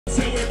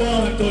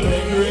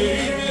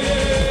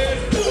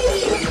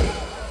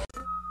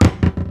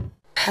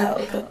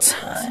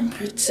time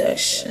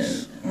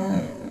protection.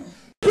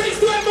 Please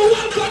do have a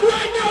welcome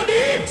right now, the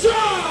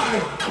intro!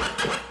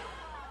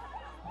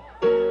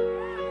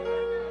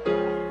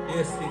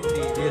 Yes,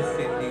 indeed, yes,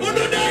 indeed.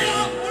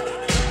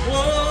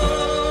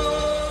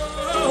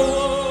 Whoa,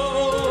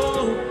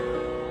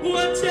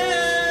 watch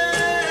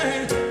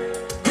it!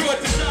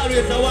 Growth is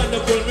always a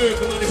wonderful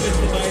miracle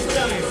manifested by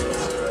time.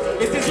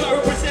 It is what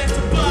represents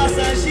the past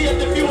and shape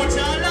the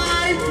future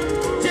life.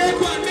 Take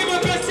one, live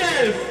up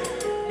yourself.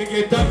 Me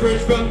get a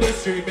fresh from the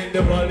stream in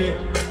the valley.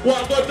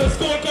 Walk out to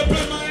school, couple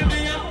of miles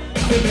there.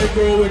 Me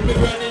grow with me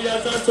granny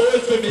as a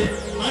source for me.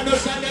 I know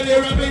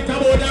chandelier and bit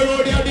about the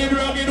road, you did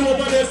wronging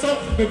over there, so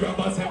me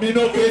grandma say me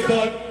no fit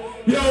done.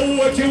 Yo,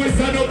 what you will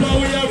stand up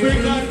and we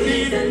African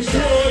feed and show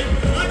it.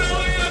 I know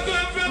where you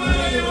come from and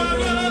where you are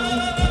going.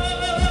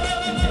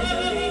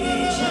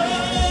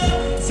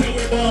 Say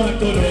we born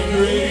to the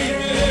green.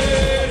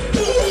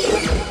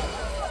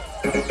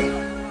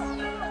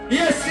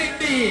 Yes,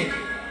 indeed.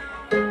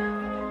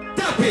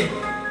 Tap it.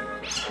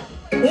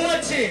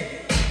 Watch it.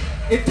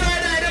 It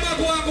third eye, them a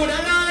go and go to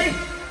lie.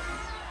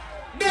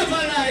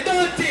 Never lie,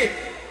 don't it?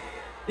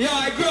 Yo,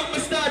 I grew up, me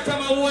start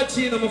from a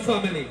watching in my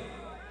family.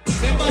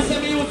 Remember, say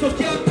me used to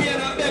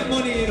campaign and beg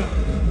money, you know.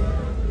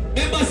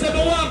 Remember, say me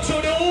walk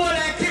through the whole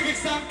like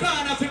clinics and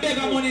corner to beg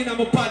money in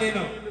my pan, you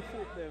know.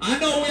 I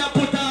know we have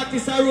put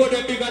artists on road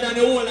them bigger than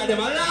the whole of them.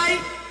 A lie?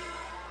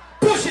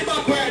 Push it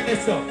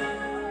backwardness up.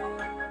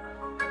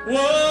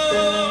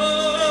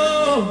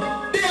 Whoa!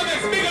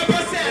 DMX, big up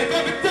yourself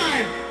every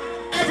time.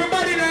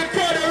 Everybody in that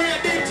crowd are real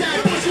deep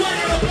time. Push one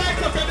of the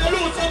blacks up and you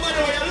lose somebody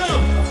who you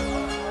love.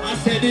 I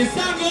said this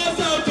song goes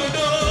out to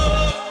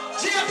know.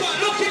 Japan,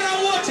 looking and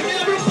watching me,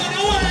 I'm looking at the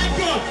whole like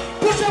crowd.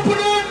 Push up on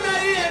the one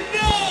night here,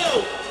 no!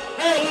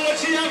 Hey,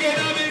 watch it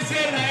again, I'm in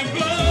saying like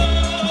go.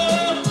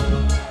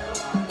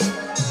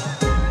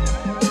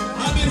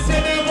 I've been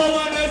saying never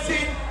wanna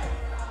sing.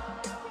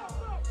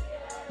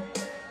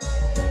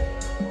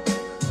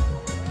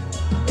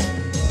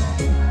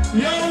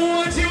 Yo,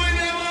 watch it when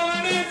never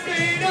wanna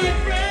sing that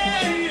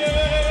friend,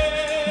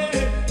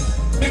 yeah.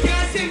 I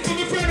can't sing for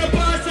my friend to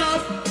pass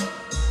off.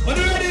 Are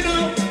you ready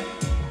now?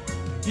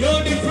 Yo,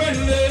 the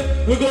friendly,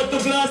 we got the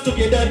blast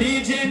together,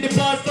 DJ in the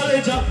past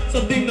college.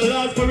 Something that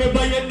lasts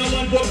forever, yet no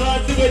one will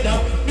pass the weather.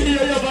 Me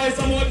hear your voice,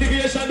 some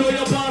motivation, know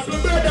you pass my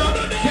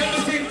brother. Can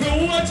you sing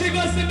for watching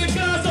us in the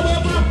class,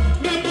 however?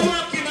 Remember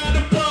walking on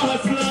the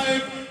past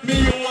life. Me,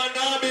 you and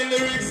all the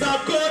lyrics are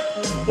cut.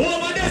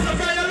 Over there, so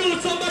can you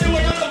lose somebody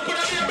where you love? Could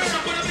I be a brother,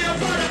 could I be a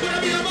father, could I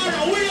be a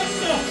mother? We are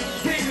so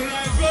sing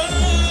like go.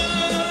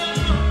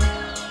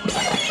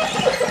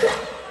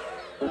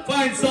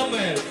 Find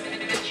somewhere.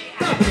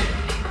 Tap it.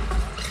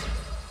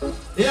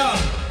 Yeah.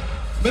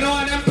 Me know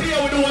when them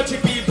play with the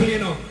watching people, you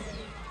know.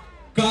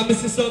 Cause me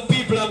see some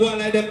people are going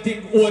like them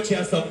think watch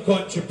are some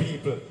country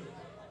people.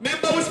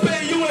 Remember we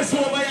spend US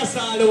over here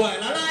all the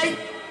while, alright?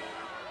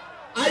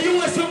 And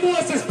US for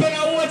most spend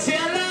a watch here,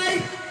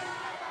 alright?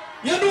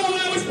 You know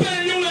where we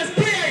spend US,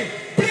 play.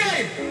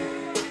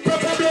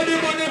 Probably the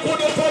money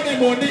could afford the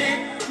money.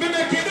 Me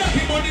make it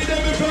dirty money, then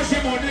me flush the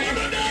money.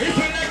 If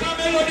we like a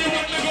melody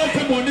when we go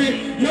for money.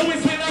 You will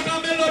spend like a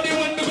melody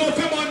when we go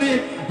for money.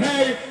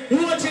 Hey,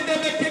 watching them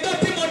make it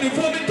dirty money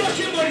for me touch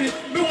the money.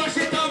 Me wash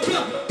it and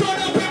flop. Turn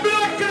up the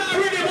blood, can I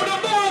read it with the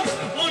box?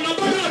 On the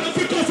bottom, if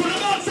it goes with the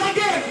box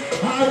again.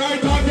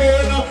 Alright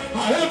again, I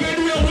have been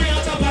where we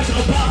are chapa.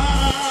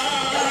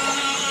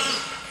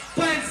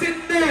 Fancy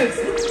dance.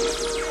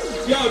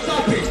 Yo,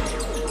 tap it.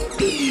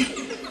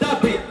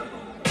 Tap it.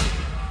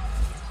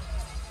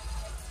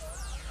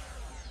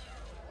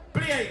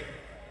 Play.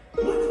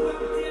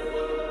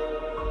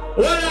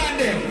 Well on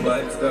them.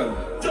 Vibes done.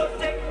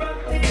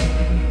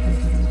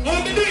 How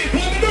me do it?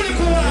 How me do it,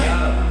 Kawhi?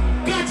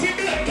 Catch it,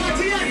 lie.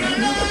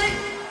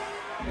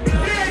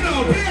 Play now,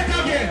 play it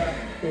again.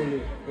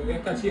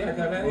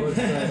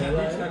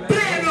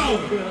 Play now.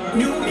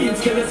 New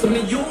beats get us on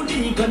the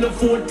unique on the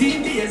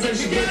 14 days and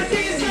she can't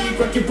see his name.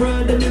 Rock your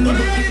brand and then But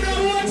you already know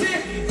watch it.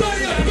 Turn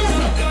it up, go so.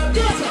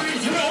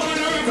 You don't want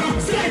to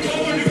rip. Slide your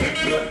money for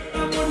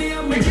me.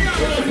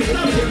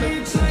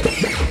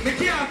 Me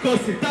can't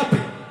cuss it, tap it.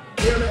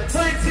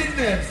 Fight in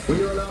there.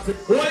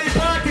 All the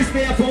parties me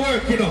have for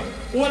work, you know.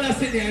 All I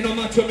sit there, no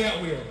matter me out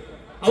here.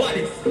 I want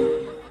this.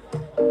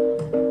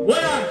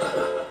 Hold on.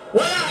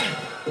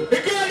 The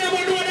girl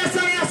never know that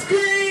song, you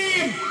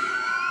scream.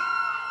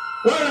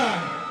 Hold on.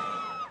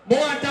 I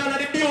want all of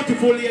the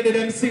beautiful lady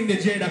them sing the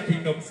JAH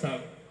Kingdom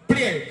song.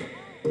 Play it.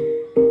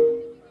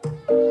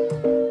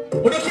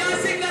 You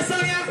can't sing that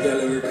song, yeah?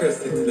 Yeah,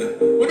 request it today.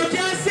 You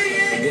can't sing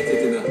it? Get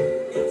it in now.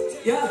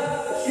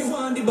 yeah, she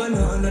want the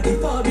banana, the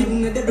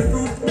forbidden, and the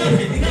fruit.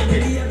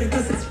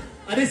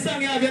 And this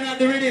song you have, you're not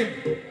the rhythm.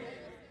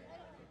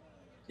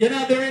 You're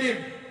not the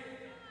rhythm.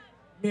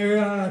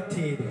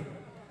 Mirated.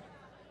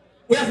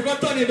 We have to go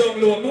turn it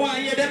down low. I want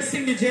to hear them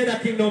sing the JAH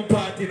Kingdom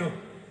part, you know.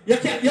 You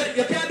can't do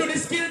the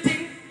skill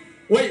thing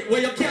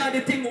where you carry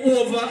the thing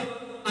over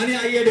and you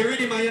hear the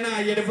rhythm and you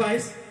not hear the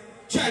voice.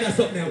 Try that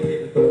something now,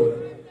 people.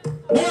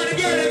 I want the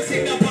girl them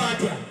sing the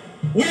part.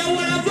 We are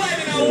one of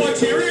vibing and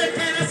watching. Real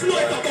kind of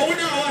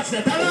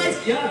that, alright?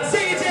 Yeah.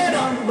 Sing it here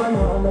now.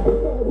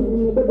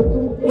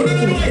 What do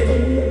you do it?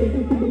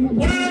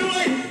 What do you do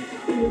it?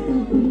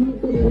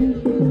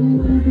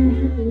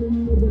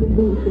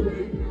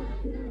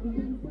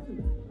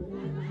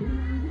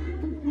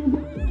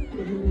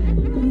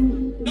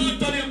 Don't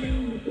turn him.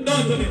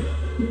 Don't turn him.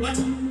 What?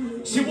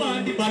 She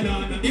want the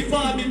banana, the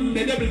farming,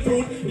 the devil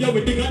fruit. Yeah,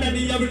 we bigger than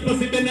the average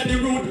person than the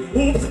root.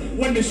 Oops,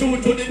 when they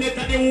shoot to the net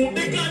of the hoop,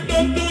 they can't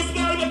dump too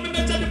small when we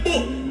mention the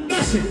book.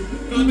 Dash it.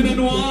 Cause me don't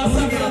know how to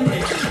sing it.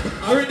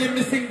 I already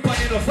missing point,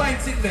 you know, find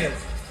signals.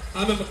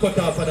 I'm going to cut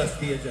off of that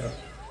stage, yeah.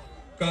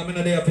 Cause me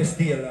not there for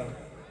steal, yeah.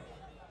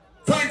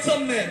 Find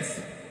something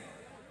else.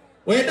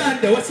 Where you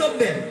done there? What's up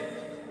there?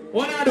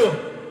 What I do?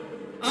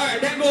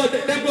 Alright, then go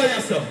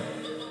there, so.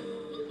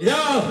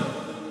 Yo.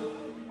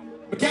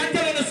 We can't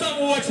tell you the song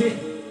we watch it.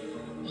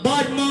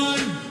 Bad man.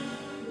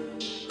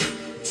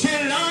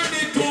 Chill on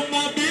it to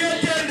my beer,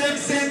 tell them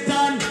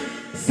Sentan.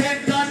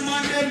 Sentan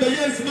man, them the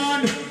yes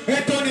man.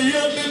 Hey Tony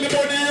up, them the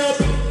body up.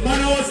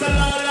 Man, I was a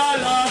la la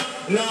la,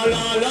 la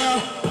la la.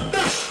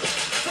 Dash!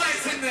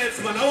 5 minutes,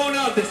 man, I won't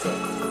have this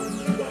one.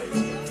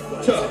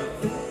 Sure.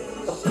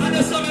 And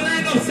there's some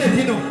line upset,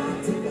 you know.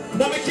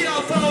 But we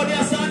can't follow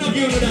their song, I'll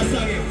give you that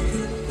song here.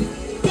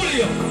 Pull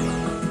you.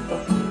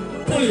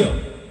 Pull you.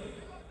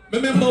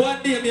 Remember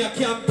one day me a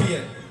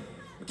campaign.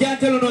 I can't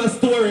tell you no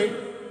story.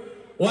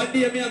 One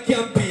day me a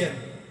campaign.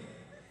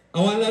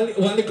 And one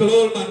little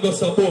old man goes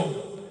so boom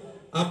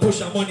and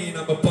push a money in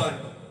my pan.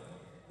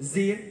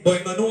 Zine,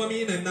 but I know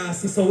me and I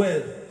see so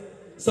well.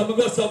 So I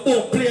go so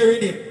boom, play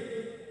rhythm.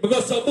 I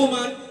go so boom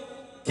and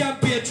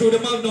campaign through the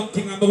magnum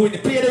thing and I win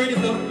it. Play the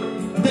rhythm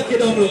now. Take it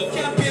down low.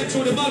 Campaign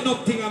through the magnum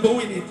thing and I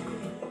win it.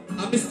 And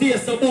I stay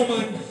so boom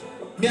and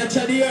me a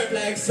try the earth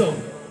like so.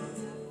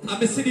 And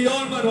I see the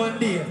old man one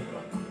day.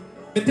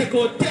 I take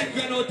out 10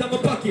 grand out of my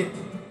pocket.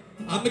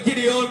 And I give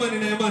the old man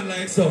in a man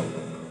like so.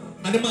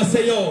 And they must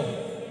say, yo,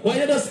 why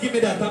you just give me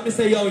that? And I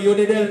say, yo, you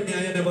did help me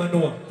and you never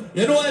know.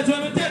 You know what I'm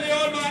tell the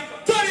old man?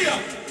 Turn it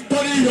up!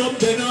 Turn it up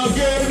then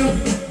again.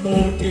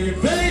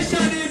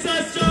 Motivation is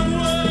a strong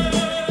word.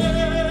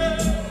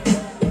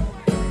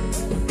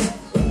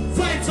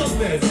 Find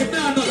something else. If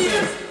not nothing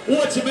else,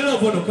 watch me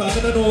love one because I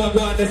don't know what I'm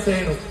going to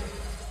say.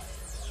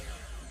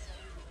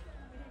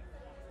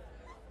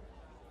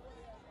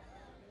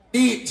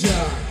 Deep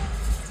JAH,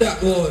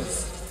 that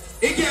was.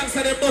 It can't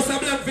say they bust a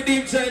blank for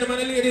Deep JAH, man.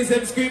 The ladies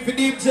them scream for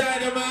Deep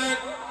JAH, man.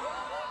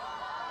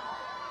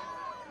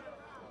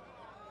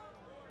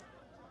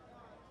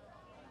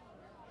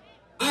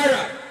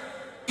 Alright,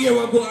 here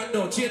we go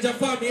now. Change the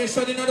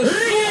formation in the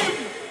stream.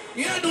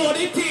 You know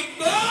the thing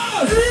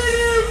goes.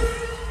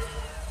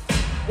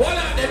 Hold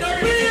on, they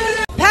don't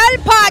read.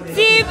 Pelpa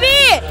TV!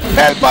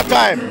 Pelpa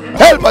time!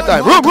 Pelpa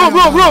time! Room!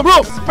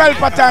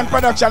 Pelpa time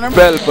production!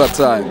 Pelpa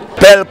time!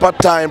 Pelpa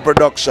time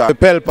production!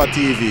 Pelpa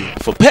TV!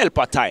 For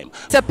Pelpa time!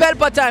 It's a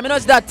Pelpa time, you know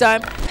it's that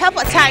time.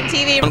 Pelpa time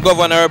TV! I'm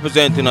governor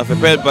representing for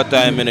Pelpa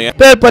time, you know.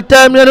 Pelpa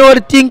time, you know what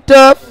the thing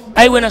tough?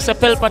 I when I say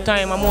Pelpa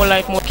time, I'm more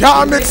like more.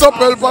 Can't mix up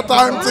Pelpa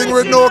time thing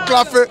with no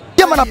coffee.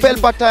 Yeah man, a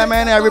Pelpa time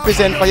and I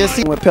represent for you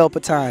see with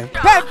Pelpa time.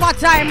 Pelpa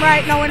time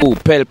right now. Oh,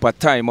 Pelpa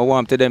time, I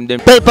want to them.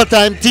 Pelpa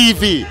time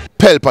TV!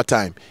 Pelpa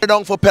time. You're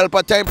down for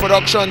Pelpa time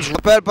productions.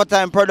 Pelpa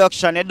time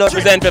production. It does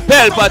Represent for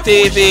Pelpa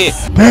TV.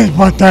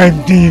 Pelpa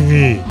time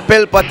TV.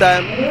 Pelpa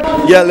time.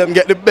 Yeah, let them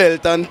get the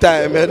belt on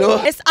time, you know.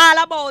 It's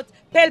all about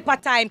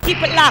Pelpa time.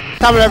 Keep it locked.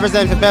 Come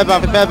represent for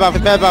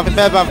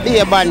Pelpa, be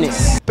a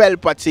badness.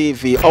 Pelpa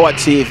TV, our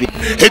TV.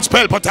 It's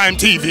Pelpa time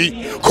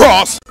TV.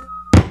 Cross.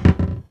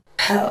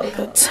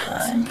 Pelpa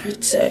time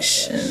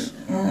protection.